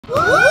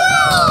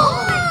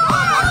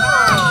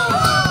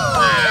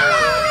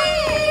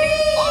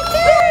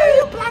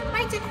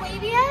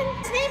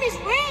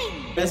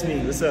That's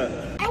me. What's up?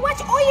 I watch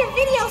all your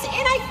videos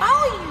and I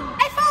follow you.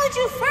 I followed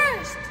you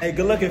first. Hey,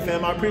 good looking,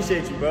 fam. I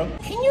appreciate you, bro.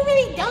 Can you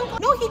really dunk?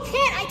 No, he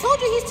can't. I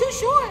told you he's too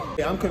short.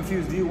 Hey, I'm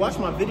confused. Do you watch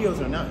my videos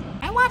or not?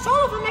 I watch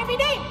all of them every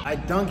day. I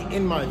dunk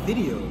in my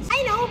videos.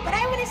 I know, but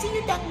I want to see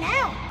you dunk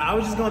now. I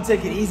was just gonna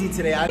take it easy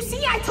today. You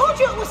see, I told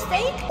you it was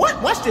fake.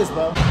 What? Watch this,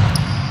 bro.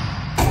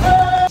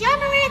 Ja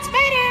Morant's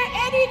better,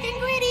 and you can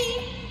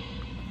gritty.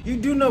 You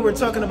do know we're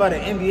talking about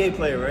an NBA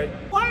player, right?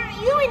 Why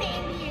aren't you in the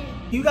NBA?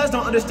 You guys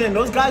don't understand.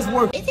 Those guys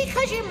work. Is it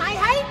because you're my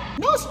height?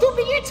 No,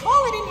 stupid, you're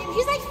taller than him.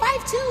 He's like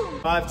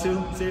 5'2".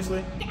 5'2"?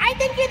 Seriously? I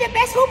think you're the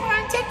best hooper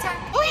on TikTok.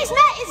 Oh, he's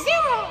not. It's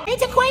Zero. Hey,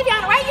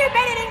 Taquavion, right? You're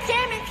better than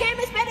Cam, and Cam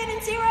is better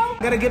than Zero. I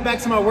gotta get back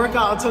to my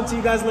workout. I'll talk to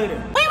you guys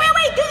later. Wait,